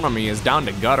Zerg economy is down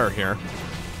the gutter here.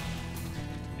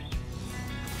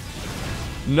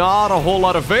 Not a whole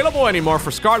lot available anymore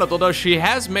for Scarlett, although she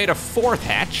has made a 4th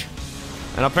hatch.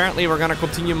 And apparently we're gonna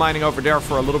continue mining over there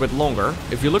for a little bit longer.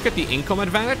 If you look at the income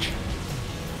advantage,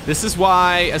 this is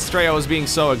why Astrea was being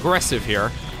so aggressive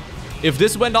here. If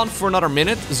this went on for another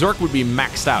minute, Zerg would be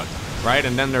maxed out, right?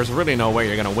 And then there's really no way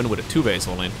you're gonna win with a 2-base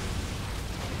all-in.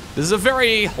 This is a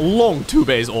very long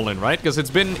 2-base all-in, right? Because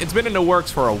it's been in the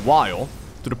works for a while,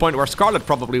 to the point where Scarlett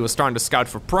probably was starting to scout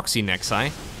for proxy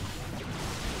Nexi.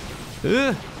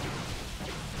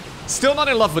 Still not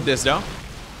in love with this, though.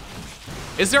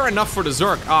 Is there enough for the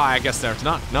Zerg? Ah, I guess there's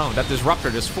not. No, that Disruptor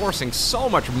is forcing so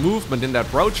much movement in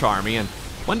that Roach army, and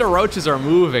when the Roaches are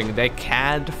moving, they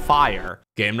can't fire.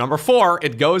 Game number 4,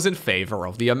 it goes in favor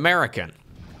of the American.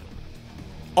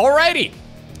 Alrighty,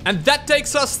 and that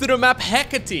takes us to the map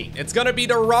Hecate. It's gonna be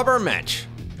the rubber match.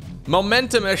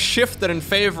 Momentum has shifted in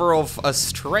favor of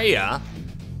Astrea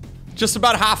just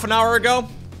about half an hour ago.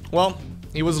 Well,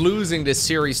 he was losing this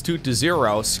series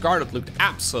 2-0. Scarlett looked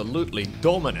absolutely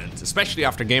dominant, especially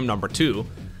after game number 2.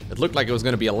 It looked like it was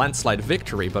going to be a landslide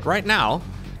victory, but right now,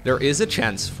 there is a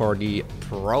chance for the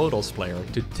Protoss player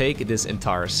to take this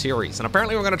entire series. And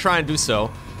apparently we're going to try and do so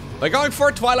by going for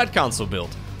a Twilight Council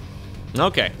build.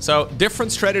 Okay, so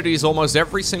different strategies almost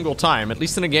every single time, at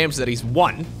least in the games that he's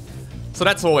won. So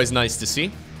that's always nice to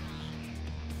see.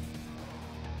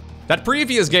 That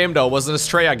previous game, though, was an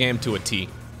Astrea game to a T.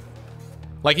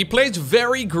 Like, he plays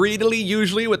very greedily,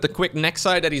 usually, with the quick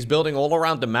Nexi that he's building all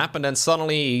around the map, and then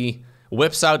suddenly he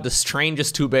whips out the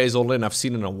strangest 2-base all-in I've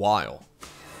seen in a while.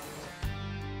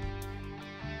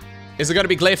 Is it gonna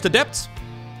be Glaive Adept?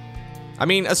 I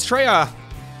mean, Astrea,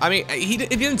 I mean, he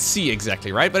didn't see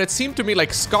exactly, right? But it seemed to me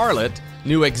like Scarlett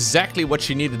knew exactly what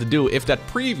she needed to do if that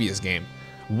previous game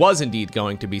was indeed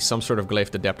going to be some sort of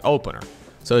Glaive Adept opener.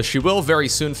 So she will very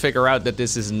soon figure out that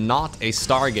this is not a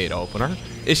Stargate opener.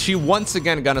 Is she once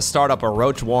again gonna start up a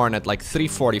Roach Warren at like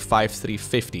 345,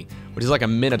 350, which is like a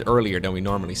minute earlier than we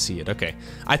normally see it? Okay,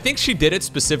 I think she did it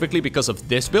specifically because of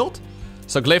this build.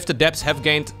 So Glaive Adepts have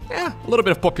gained, a little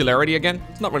bit of popularity again.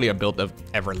 It's not really a build that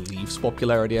ever leaves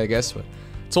popularity, I guess, but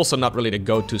it's also not really the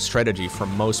go-to strategy for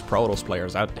most Protoss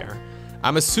players out there.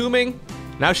 I'm assuming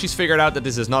now she's figured out that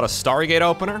this is not a Stargate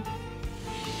opener,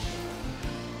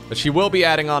 but she will be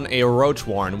adding on a Roach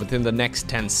Warren within the next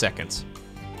 10 seconds.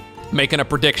 Making a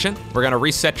prediction, we're gonna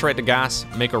resaturate the gas,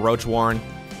 make a Roach Warren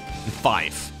in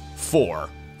 5, 4,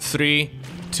 3,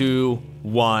 2,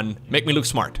 1. Make me look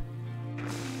smart.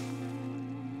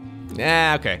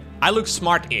 Yeah, okay. I look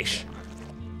smart-ish.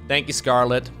 Thank you,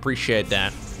 Scarlett. Appreciate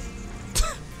that.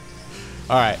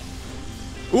 Alright.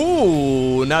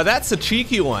 Ooh, now that's a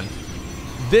cheeky one.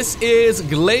 This is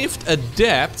Glaive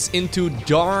Adepts into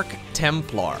Dark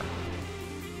Templar.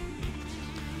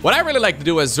 What I really like to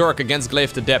do as Zerg against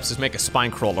Glaive Adepts is make a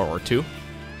Spine Crawler or 2.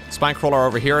 Spine Crawler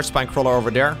over here, Spine Crawler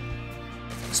over there.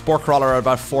 Spore Crawler at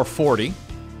about 440.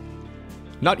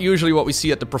 Not usually what we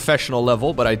see at the professional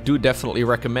level, but I do definitely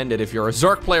recommend it if you're a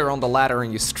Zerg player on the ladder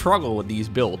and you struggle with these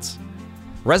builds.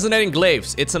 Resonating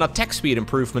Glaives, it's an attack speed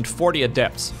improvement for the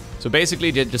Adepts. So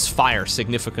basically they just fire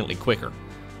significantly quicker.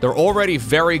 They're already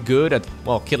very good at,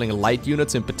 well, killing light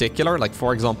units in particular, like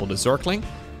for example the Zergling.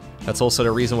 That's also the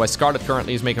reason why Scarlett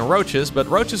currently is making Roaches, but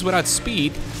Roaches without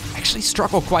speed actually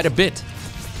struggle quite a bit.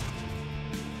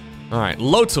 Alright,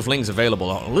 loads of Lings available.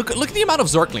 Oh, look at the amount of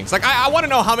Zerglings. Like, I want to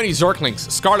know how many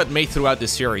Zerglings Scarlett made throughout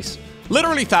this series.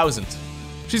 Literally thousands.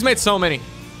 She's made so many.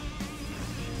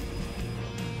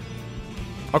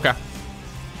 Okay.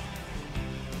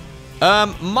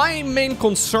 My main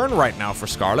concern right now for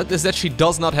Scarlett is that she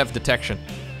does not have detection.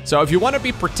 So if you want to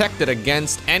be protected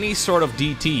against any sort of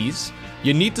DTs,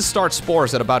 you need to start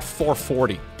spores at about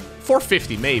 440.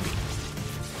 450 maybe.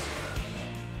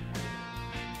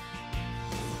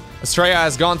 Astrea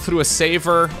has gone through a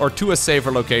saver, or to a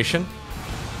saver location.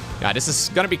 Yeah, this is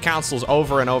gonna be councils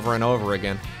over and over and over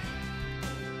again.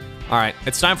 Alright,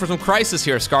 it's time for some crisis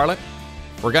here, Scarlett.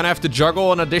 We're gonna have to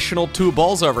juggle an additional 2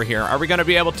 balls over here. Are we gonna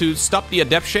be able to stop the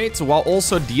Adept Shades while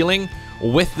also dealing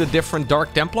with the different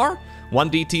Dark Templar? 1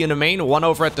 DT in the main, 1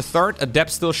 over at the third. Adept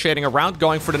still shading around,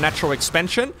 going for the natural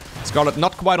expansion. Scarlett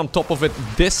not quite on top of it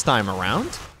this time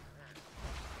around.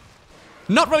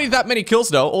 Not really that many kills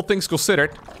though, all things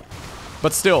considered.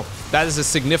 But still, that is a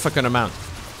significant amount.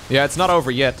 Yeah, it's not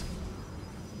over yet.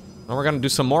 And we're gonna do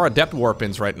some more Adept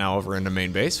Warp-ins right now over in the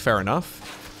main base. Fair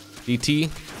enough.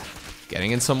 DT,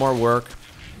 getting in some more work.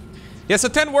 Yeah, so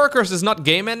 10 workers is not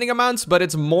game-ending amounts, but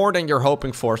it's more than you're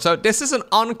hoping for. So this is an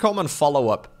uncommon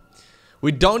follow-up.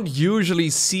 We don't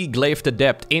usually see Glaive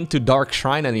Adept into Dark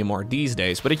Shrine anymore these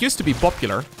days, but it used to be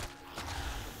popular.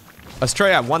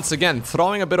 Astrea, once again,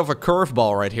 throwing a bit of a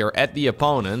curveball right here at the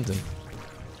opponent. And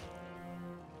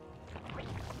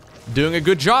doing a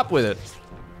good job with it.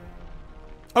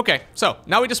 Okay, so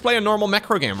now we just play a normal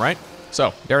macro game, right?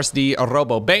 So, there's the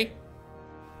Robo Bay.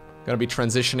 Gonna be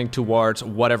transitioning towards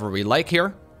whatever we like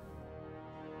here.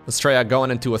 Astrea going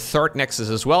into a third Nexus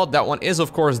as well. That one is,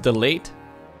 of course, delayed.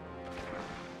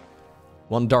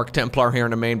 1 Dark Templar here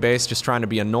in the main base, just trying to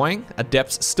be annoying.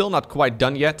 Adept's still not quite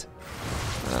done yet.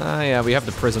 Yeah, we have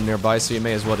the Prism nearby, so you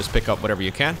may as well just pick up whatever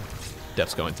you can.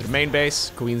 Adept's going to the main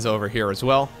base. Queen's over here as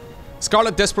well.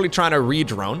 Scarlett desperately trying to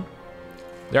re-drone.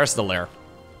 There's the lair.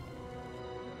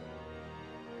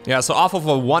 Yeah, so off of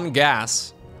a 1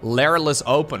 gas, lairless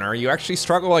opener, you actually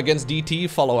struggle against DT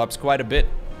follow-ups quite a bit.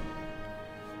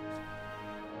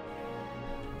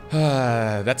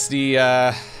 That's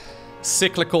the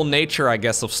cyclical nature, I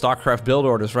guess, of StarCraft build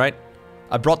orders, right?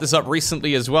 I brought this up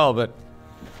recently as well, but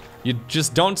you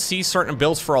just don't see certain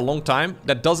builds for a long time.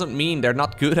 That doesn't mean they're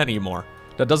not good anymore.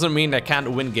 That doesn't mean they can't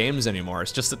win games anymore.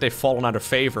 It's just that they've fallen out of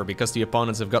favor because the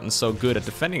opponents have gotten so good at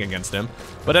defending against them.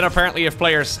 But then apparently if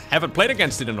players haven't played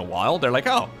against it in a while, they're like,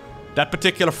 oh, that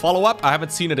particular follow-up, I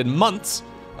haven't seen it in months.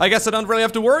 I guess I don't really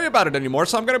have to worry about it anymore,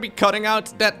 so I'm gonna be cutting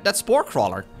out that Spore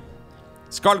Crawler.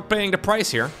 Scarlett paying the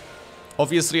price here.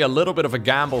 Obviously a little bit of a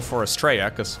gamble for Astrea,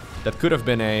 because that could have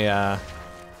been a,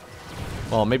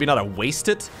 well, maybe not a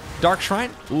wasted Dark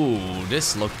Shrine. Ooh,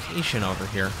 this location over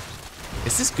here.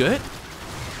 Is this good?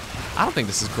 I don't think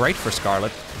this is great for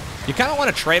Scarlett. You kind of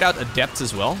want to trade out Adepts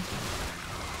as well.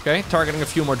 Okay, targeting a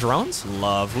few more drones.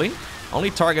 Lovely. Only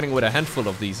targeting with a handful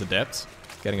of these Adepts.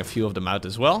 Getting a few of them out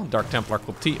as well. Dark Templar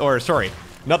continue, or sorry,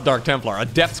 not Dark Templar.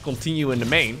 Adepts continue in the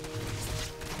main.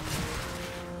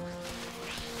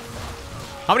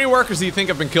 How many workers do you think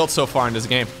have been killed so far in this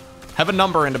game? Have a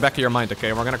number in the back of your mind,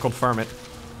 okay? We're gonna confirm it.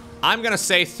 I'm gonna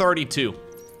say 32.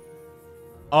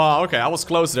 Oh, okay, I was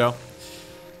close though.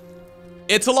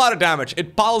 It's a lot of damage.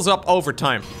 It piles up over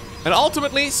time. And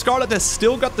ultimately, Scarlett has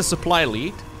still got the supply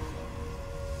lead.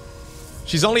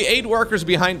 She's only 8 workers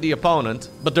behind the opponent.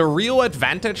 But the real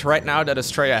advantage right now that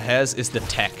Astrea has is the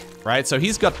tech, right? So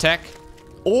he's got tech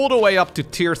all the way up to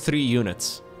tier 3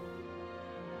 units.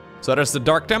 So there's the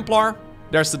Dark Templar.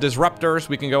 There's the Disruptors.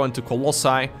 We can go into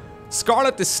Colossi.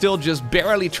 Scarlett is still just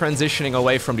barely transitioning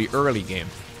away from the early game.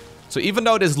 So even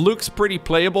though this looks pretty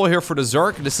playable here for the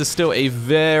Zerg, this is still a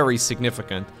very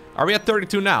significant... Are we at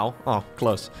 32 now? Oh,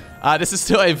 close. This is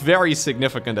still a very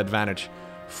significant advantage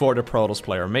for the Protoss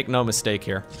player. Make no mistake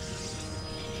here.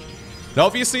 Now,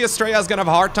 obviously, Astrea is going to have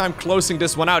a hard time closing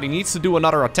this one out. He needs to do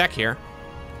another attack here.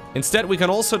 Instead, we can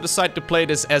also decide to play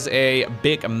this as a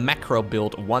big macro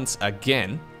build once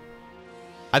again.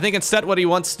 I think instead what he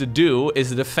wants to do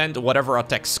is defend whatever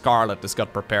attack Scarlett has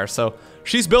got prepared. So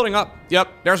she's building up. Yep,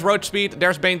 there's Roach Speed,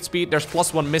 there's Bane Speed, there's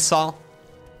 +1 missile.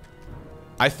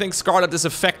 I think Scarlett is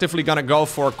effectively gonna go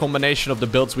for a combination of the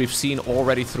builds we've seen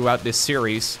already throughout this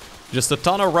series. Just a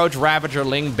ton of Roach, Ravager,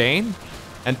 Ling, Bane.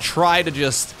 And try to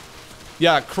just,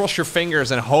 yeah, cross your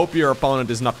fingers and hope your opponent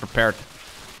is not prepared.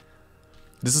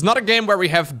 This is not a game where we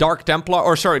have Dark Templar,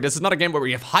 or sorry, this is not a game where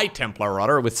we have High Templar,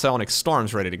 rather, with Psionic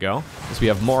Storms ready to go. Because we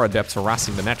have more Adepts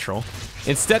harassing the natural.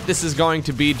 Instead, this is going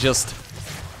to be just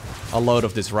a load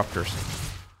of Disruptors.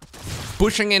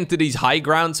 Pushing into these high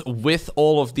grounds with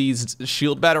all of these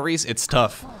shield batteries, it's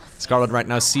tough. Scarlett right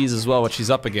now sees as well what she's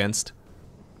up against.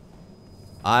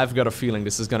 I've got a feeling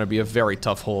this is going to be a very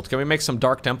tough hold. Can we make some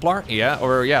Dark Templar? Yeah,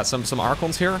 or yeah, some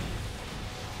Archons here.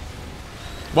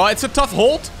 Well, it's a tough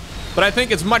hold. but I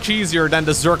think it's much easier than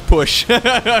the Zerg push.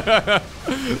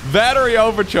 Battery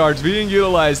overcharge being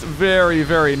utilized very,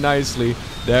 very nicely.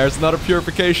 There's another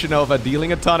Purification Nova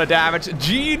dealing a ton of damage.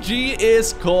 GG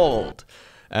is called.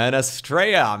 And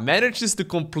Astrea manages to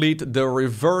complete the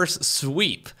reverse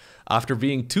sweep. After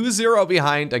being 2-0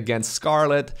 behind against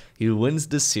Scarlett, he wins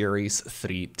the series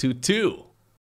 3-2.